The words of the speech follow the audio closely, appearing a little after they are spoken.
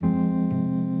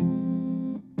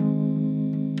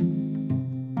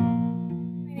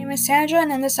name is Sandra,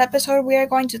 and in this episode, we are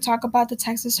going to talk about the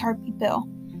Texas Heartbeat Bill.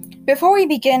 Before we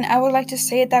begin, I would like to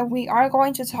say that we are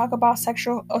going to talk about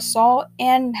sexual assault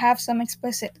and have some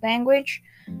explicit language,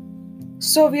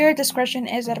 so viewer discretion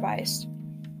is advised.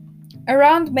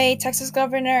 Around May, Texas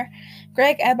Governor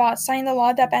Greg Abbott signed a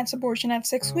law that bans abortion at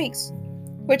 6 weeks,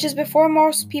 which is before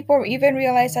most people even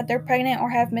realize that they're pregnant or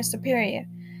have missed a period.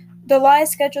 The law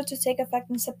is scheduled to take effect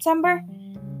in September.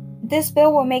 This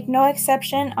bill will make no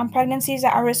exception on pregnancies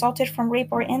that are resulted from rape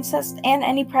or incest, and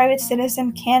any private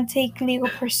citizen can take legal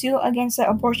pursuit against the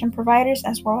abortion providers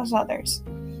as well as others.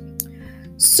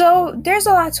 So there's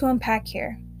a lot to unpack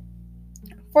here.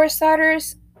 For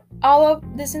starters, all of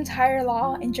this entire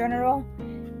law in general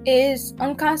is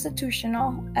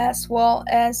unconstitutional as well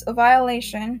as a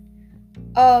violation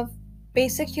of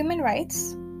basic human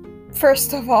rights,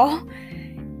 first of all,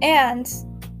 and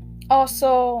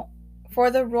also for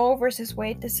the Roe versus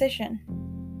Wade decision.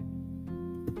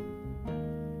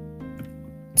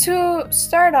 To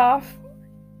start off,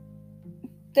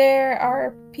 there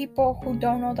are people who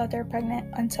don't know that they're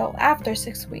pregnant until after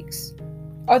 6 weeks,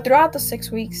 or throughout the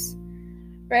 6 weeks,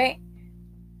 right?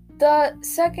 The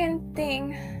second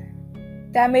thing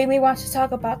that made me want to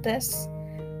talk about this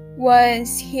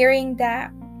was hearing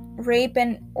that rape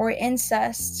or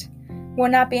incest will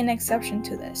not be an exception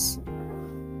to this.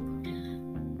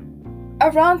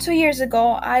 Around 2 years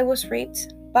ago, I was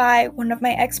raped by one of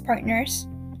my ex-partners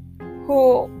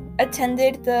who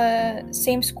attended the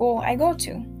same school I go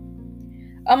to.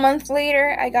 A month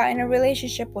later, I got in a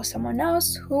relationship with someone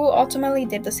else who ultimately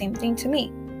did the same thing to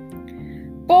me.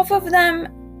 Both of them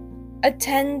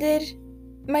attended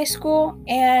my school,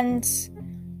 and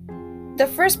the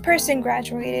first person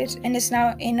graduated and is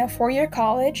now in a 4-year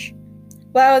college,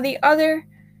 while the other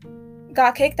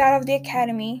got kicked out of the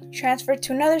academy, transferred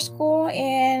to another school,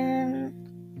 and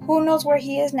who knows where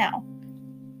he is now.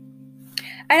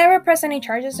 I never pressed any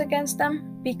charges against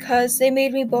them because they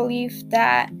made me believe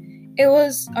that it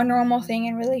was a normal thing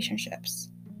in relationships,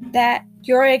 that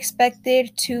you're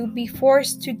expected to be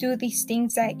forced to do these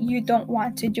things that you don't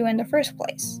want to do in the first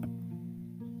place.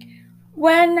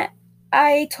 When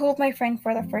I told my friend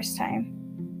for the first time,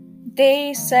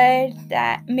 they said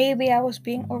that maybe I was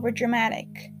being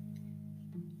overdramatic,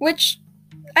 which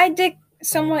I did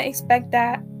somewhat expect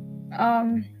that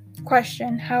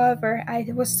question. However, I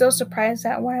was still surprised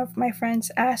that one of my friends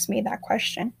asked me that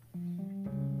question.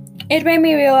 It made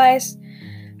me realize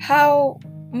how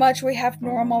much we have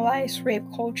normalized rape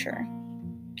culture.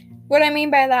 What I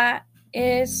mean by that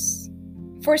is,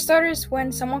 for starters,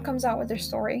 when someone comes out with their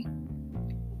story,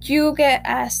 you get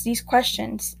asked these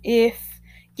questions. If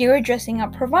you were dressing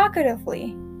up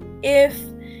provocatively, if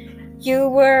you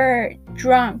were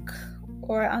drunk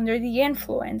or under the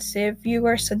influence, if you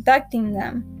were seducing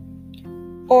them,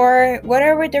 or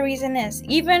whatever the reason is.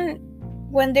 Even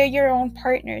when they're your own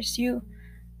partners,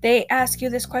 they ask you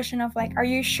this question of like, are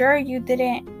you sure you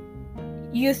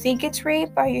think it's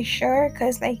rape? Are you sure?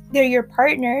 Because like they're your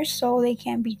partners, so they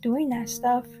can't be doing that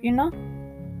stuff, you know?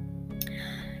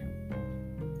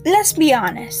 Let's be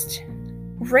honest.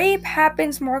 Rape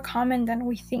happens more common than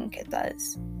we think it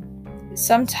does.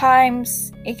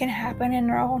 Sometimes it can happen in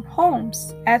our own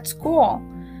homes, at school,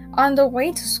 on the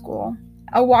way to school,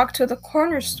 a walk to the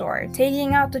corner store,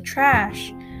 taking out the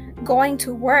trash, going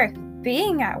to work,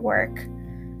 being at work.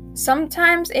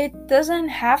 Sometimes it doesn't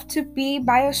have to be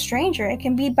by a stranger. It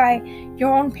can be by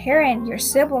your own parent, your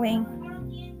sibling,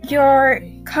 your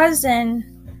cousin,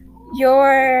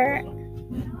 your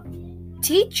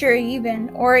teacher even,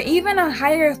 or even a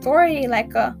higher authority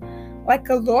like a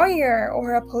lawyer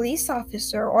or a police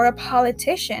officer or a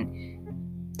politician.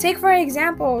 Take for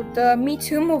example the Me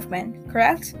Too movement,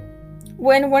 correct?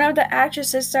 When one of the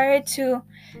actresses started to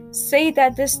say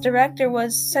that this director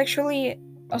was sexually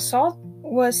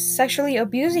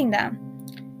abusing them,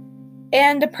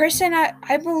 and the person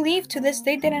I believe to this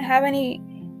day didn't have any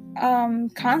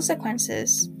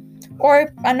consequences.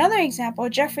 Or another example,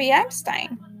 Jeffrey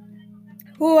Epstein,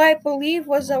 who I believe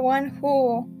was the one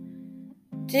who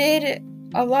did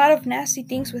a lot of nasty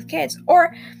things with kids.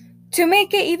 Or to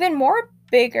make it even more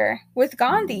bigger, with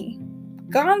Gandhi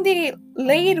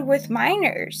laid with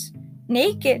minors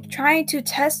naked, trying to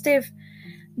test if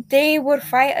they would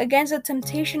fight against the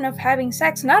temptation of having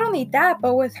sex. Not only that,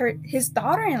 but with his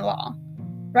daughter-in-law,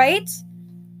 right?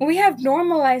 We have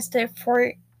normalized it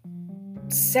for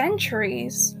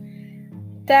centuries,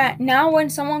 that now when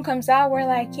someone comes out, we're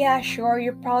like, yeah, sure,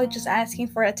 you're probably just asking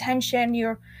for attention,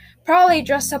 you're probably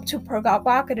dressed up too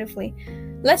provocatively.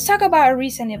 Let's talk about a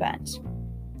recent event.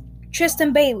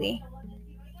 Tristan Bailey,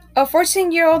 a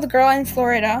 14-year-old girl in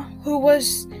Florida who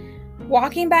was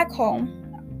walking back home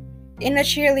in a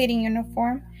cheerleading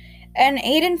uniform, and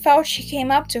Aiden felt she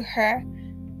came up to her,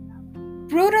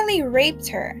 brutally raped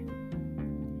her,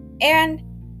 and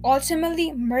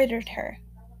ultimately murdered her.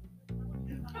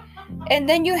 And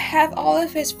then you have all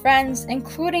of his friends,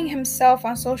 including himself,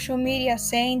 on social media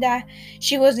saying that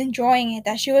she was enjoying it,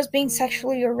 that she was being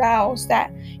sexually aroused,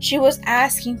 that she was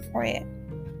asking for it,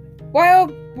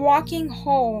 while walking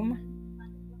home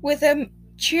with a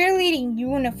cheerleading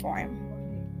uniform.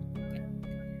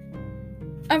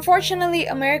 Unfortunately,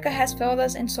 America has failed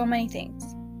us in so many things.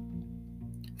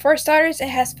 For starters, it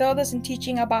has failed us in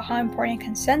teaching about how important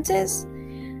consent is,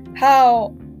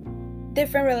 how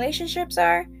different relationships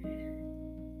are,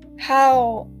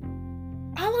 how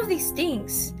all of these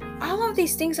things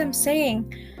I'm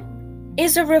saying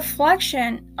is a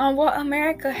reflection on what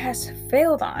America has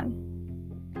failed on.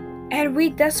 And we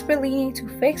desperately need to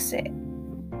fix it.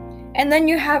 And then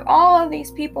you have all of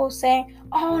these people saying,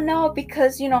 oh no,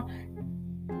 because,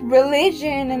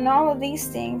 religion and all of these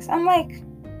things. I'm like,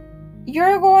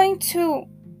 you're going to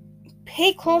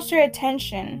pay closer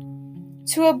attention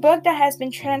to a book that has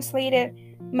been translated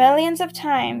millions of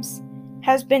times,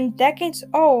 has been decades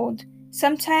old,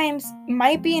 sometimes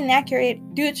might be inaccurate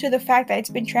due to the fact that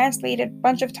it's been translated a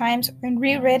bunch of times and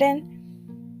rewritten,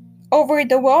 over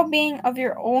the well-being of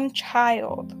your own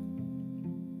child.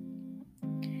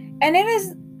 And it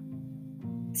is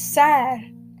sad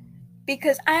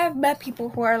because I have met people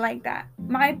who are like that.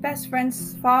 My best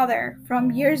friend's father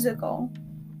from years ago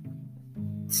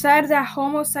said that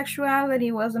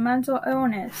homosexuality was a mental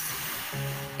illness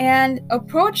and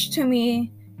approached to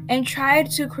me and tried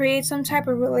to create some type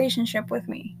of relationship with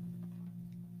me.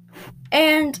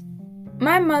 And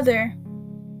my mother,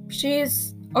 she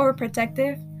is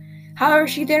overprotective. However,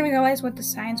 she didn't realize what the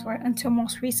signs were until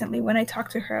most recently when I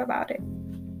talked to her about it.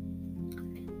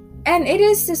 And it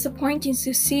is disappointing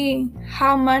to see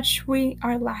how much we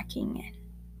are lacking in.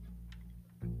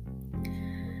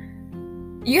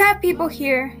 You have people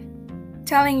here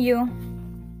telling you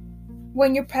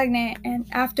when you're pregnant and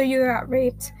after you got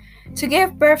raped to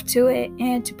give birth to it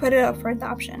and to put it up for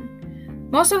adoption.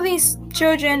 Most of these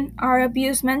children are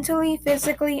abused mentally,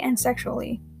 physically, and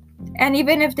sexually. And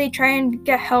even if they try and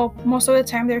get help, most of the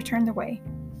time they're turned away.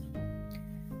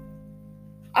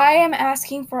 I am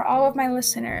asking for all of my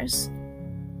listeners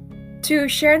to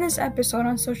share this episode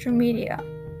on social media,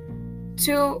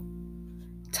 to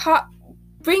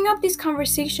bring up these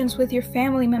conversations with your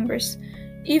family members,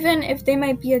 even if they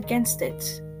might be against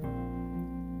it.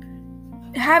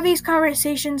 Have these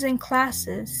conversations in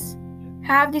classes.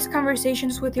 Have these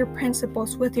conversations with your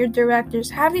principals, with your directors.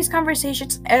 Have these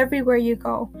conversations everywhere you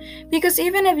go. Because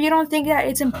even if you don't think that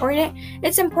it's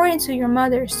important to your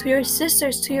mothers, to your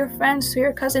sisters, to your friends, to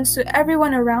your cousins, to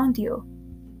everyone around you.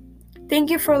 Thank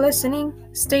you for listening.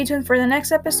 Stay tuned for the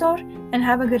next episode and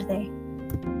have a good day.